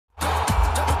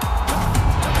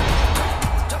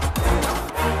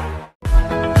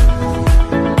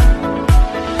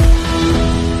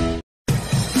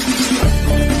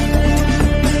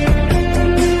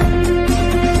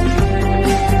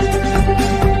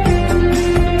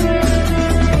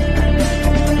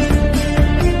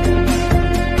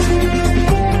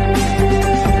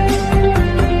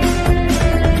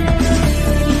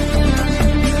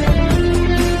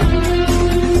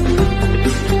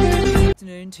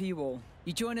to you all.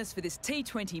 You join us for this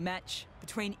T20 match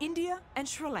between India and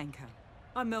Sri Lanka.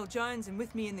 I'm Mel Jones, and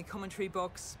with me in the commentary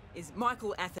box is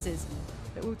Michael Athers.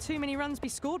 But will too many runs be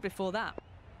scored before that?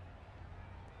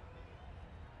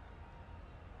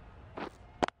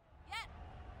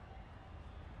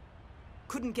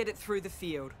 Couldn't get it through the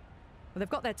field. Well, they've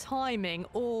got their timing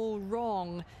all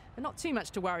wrong, but not too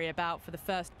much to worry about for the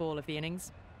first ball of the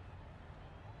innings.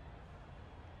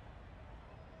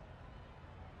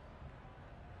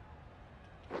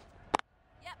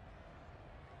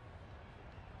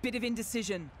 Bit of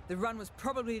indecision. The run was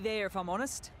probably there, if I'm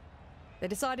honest. They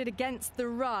decided against the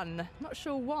run. Not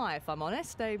sure why, if I'm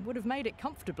honest. They would have made it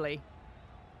comfortably.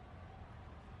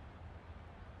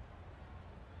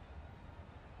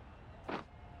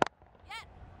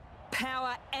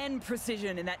 Power and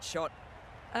precision in that shot.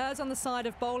 Errs on the side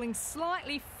of bowling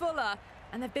slightly fuller,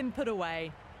 and they've been put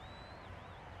away.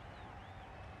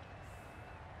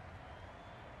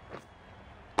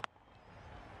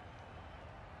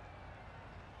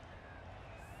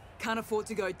 Can't afford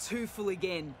to go too full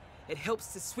again. It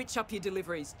helps to switch up your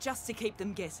deliveries just to keep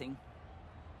them guessing.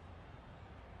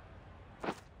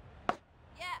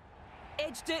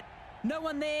 Edged it. No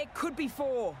one there. Could be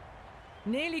four.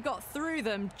 Nearly got through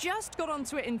them, just got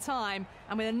onto it in time,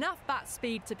 and with enough bat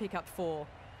speed to pick up four.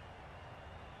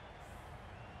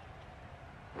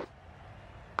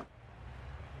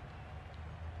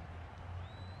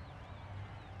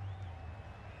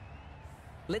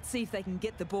 Let's see if they can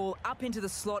get the ball up into the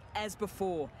slot as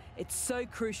before. It's so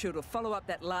crucial to follow up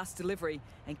that last delivery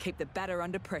and keep the batter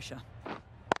under pressure.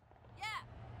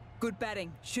 Good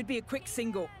batting. Should be a quick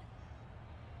single.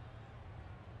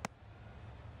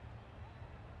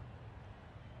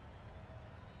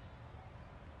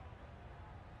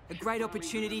 A great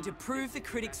opportunity to prove the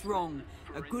critics wrong.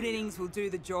 A good innings will do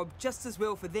the job just as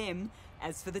well for them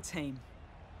as for the team.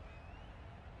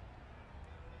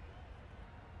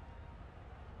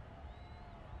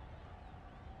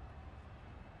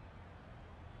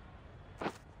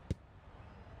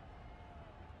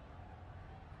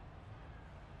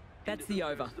 That's the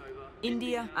over.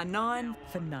 India are 9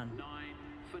 for none.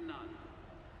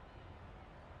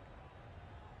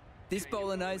 This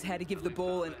bowler knows how to give the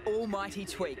ball an almighty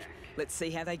tweak. Let's see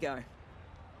how they go.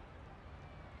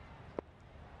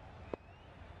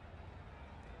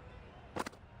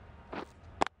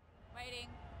 Waiting.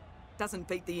 Doesn't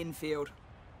beat the infield.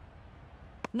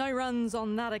 No runs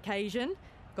on that occasion.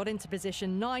 Got into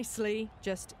position nicely,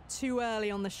 just too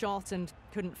early on the shot and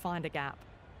couldn't find a gap.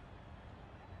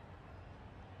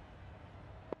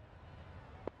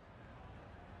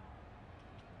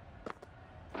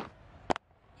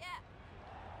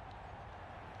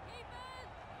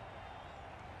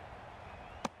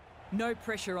 No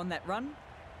pressure on that run.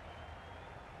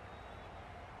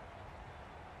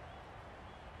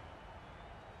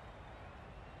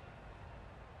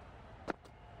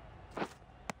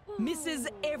 Misses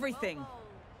everything.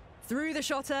 Threw the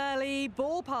shot early,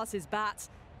 ball passes bat.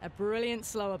 A brilliant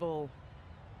slower ball.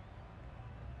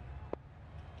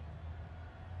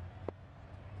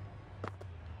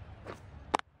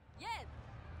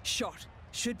 Shot.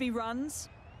 Should be runs.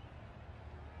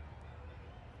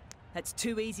 That's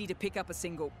too easy to pick up a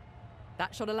single.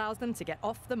 That shot allows them to get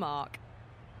off the mark.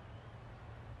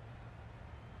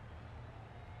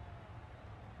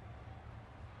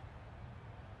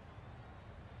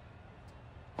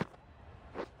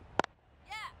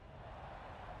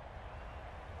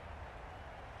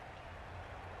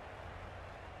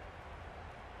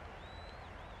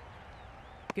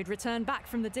 Good return back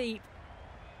from the deep.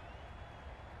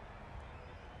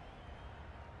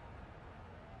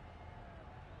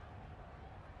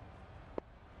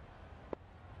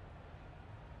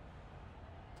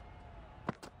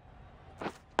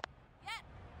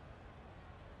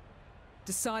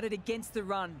 Decided against the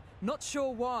run. Not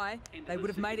sure why. They would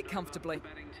have made it comfortably.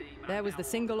 There was the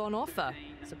single on offer.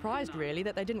 Surprised, really,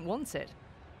 that they didn't want it.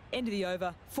 End of the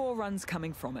over. 4 runs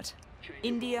coming from it.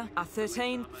 India are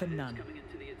 13 for none.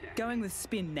 Going with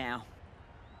spin now.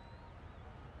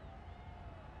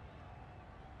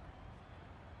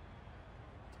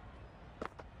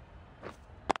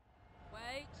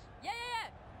 Wait.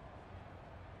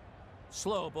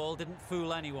 Slow ball didn't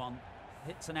fool anyone.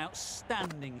 Hits an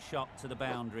outstanding shot to the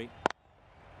boundary.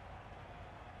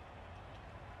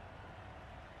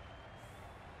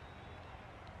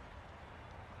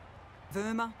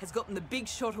 Verma has gotten the big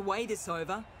shot away this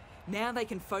over. Now they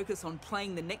can focus on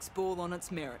playing the next ball on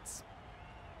its merits.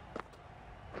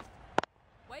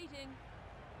 Waiting.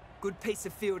 Good piece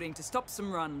of fielding to stop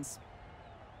some runs.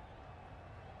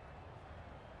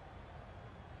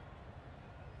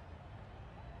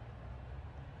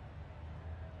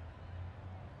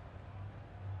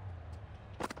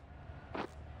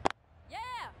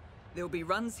 There'll be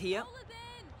runs here. Roll it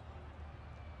in.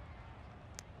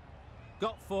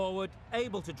 Got forward,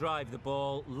 able to drive the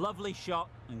ball, lovely shot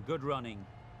and good running.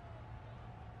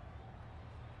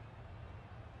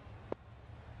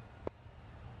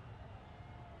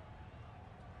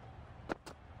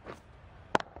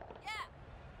 Yeah.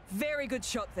 Very good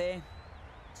shot there.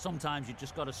 Sometimes you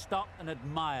just got to stop and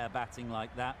admire batting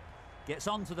like that. Gets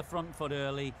onto the front foot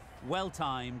early, well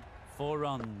timed, 4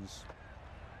 runs.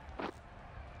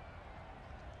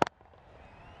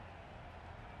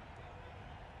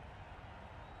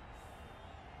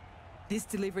 This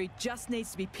delivery just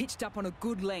needs to be pitched up on a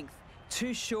good length.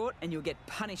 Too short and you'll get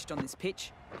punished on this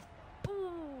pitch.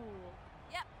 Ooh.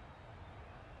 Yep.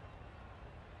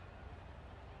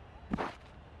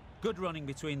 Good running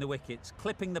between the wickets,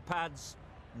 clipping the pads,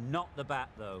 not the bat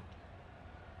though.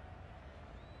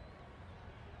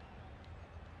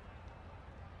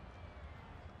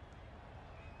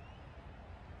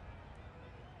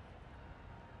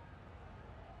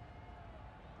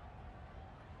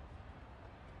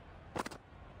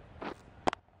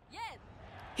 Yes.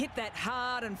 Hit that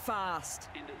hard and fast.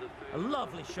 A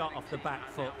lovely shot off the back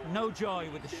foot, no joy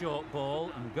with the short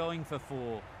ball and going for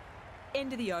 4.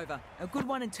 End of the over. A good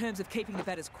one in terms of keeping the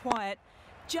batters quiet.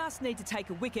 Just need to take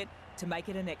a wicket to make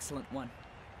it an excellent one.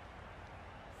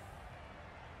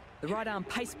 The right-arm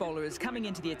pace bowler is coming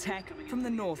into the attack from the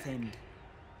north end.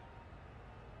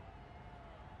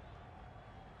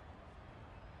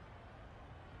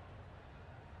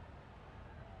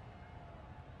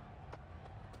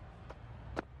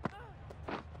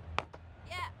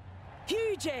 Yeah.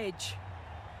 Huge edge.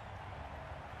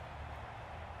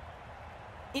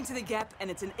 Into the gap,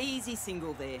 and it's an easy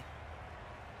single there.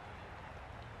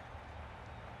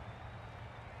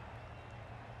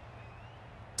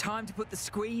 Time to put the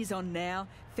squeeze on now.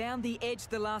 Found the edge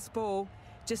the last ball.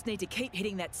 Just need to keep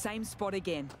hitting that same spot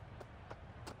again.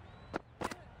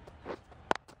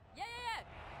 Yeah.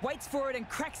 Waits for it and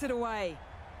cracks it away.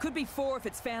 Could be 4 if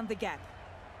it's found the gap.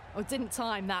 Oh, didn't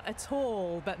time that at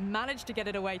all, but managed to get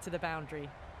it away to the boundary.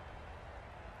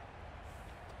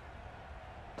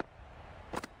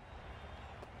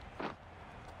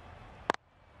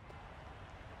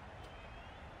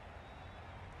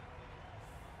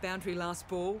 Boundary last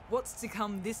ball. What's to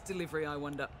come this delivery, I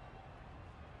wonder?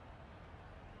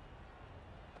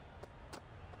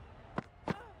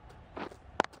 Wait.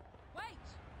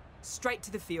 Straight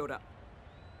to the fielder.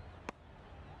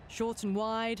 Short and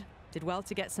wide. Did well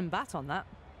to get some bat on that.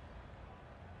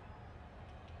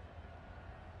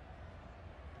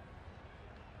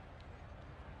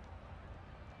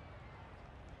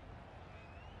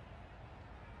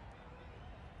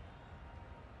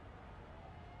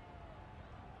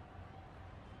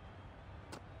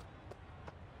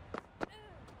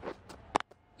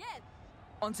 Yes.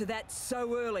 Onto that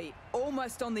so early.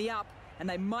 Almost on the up, and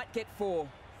they might get 4.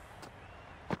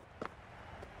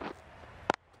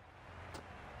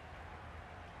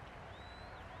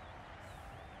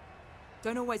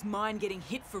 Don't always mind getting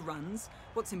hit for runs.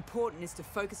 What's important is to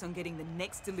focus on getting the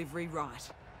next delivery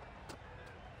right.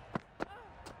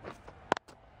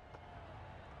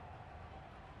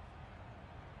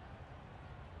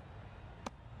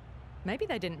 Maybe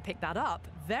they didn't pick that up.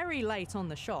 Very late on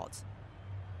the shot.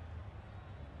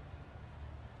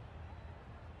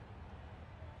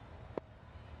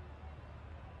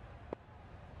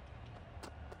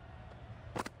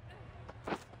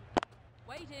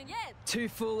 Waiting. Yes. Too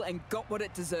full and got what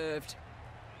it deserved.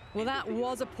 Well, that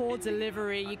was a poor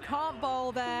delivery. You can't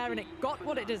bowl there, and it got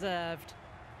what it deserved.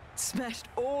 Smashed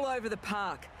all over the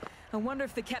park. I wonder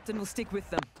if the captain will stick with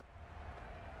them.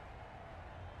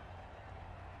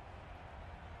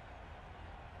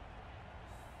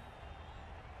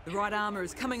 The right armour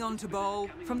is coming on to bowl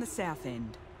from the south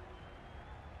end.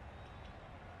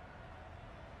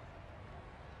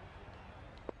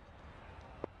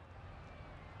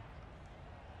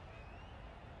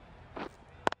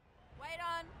 Wait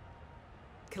on.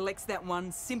 Collects that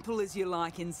one, simple as you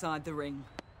like, inside the ring.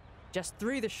 Just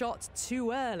threw the shot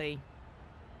too early.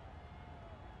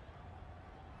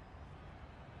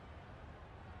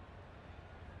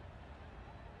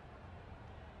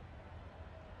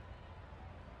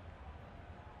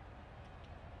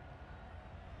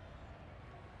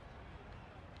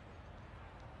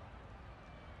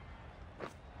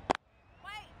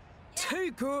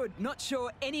 Too good. Not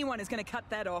sure anyone is going to cut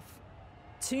that off.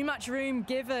 Too much room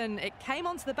given. It came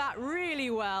onto the bat really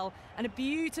well, and a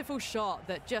beautiful shot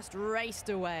that just raced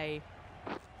away.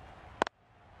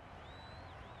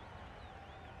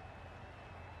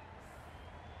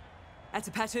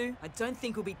 Atapatu, I don't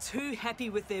think will be too happy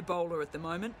with their bowler at the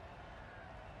moment.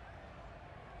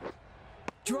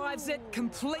 Drives it,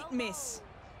 complete miss.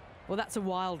 Well, that's a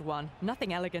wild one.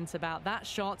 Nothing elegant about that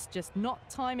shot, just not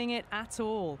timing it at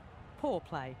all. Poor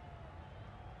play.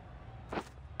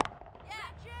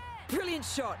 Brilliant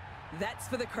shot. That's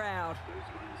for the crowd.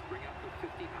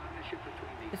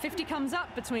 The 50 comes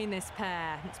up between this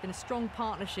pair. It's been a strong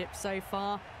partnership so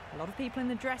far. A lot of people in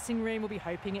the dressing room will be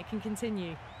hoping it can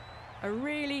continue. A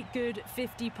really good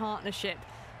 50 partnership.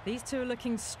 These two are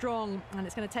looking strong, and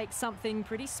it's going to take something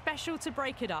pretty special to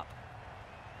break it up.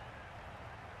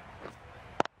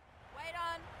 Wait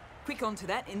on. Quick onto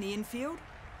that in the infield.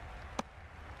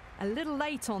 A little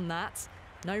late on that.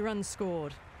 No runs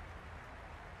scored.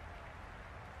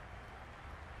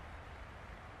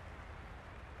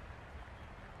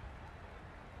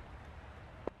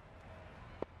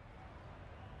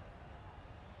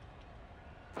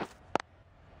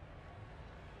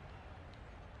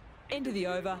 End of the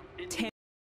over, 10.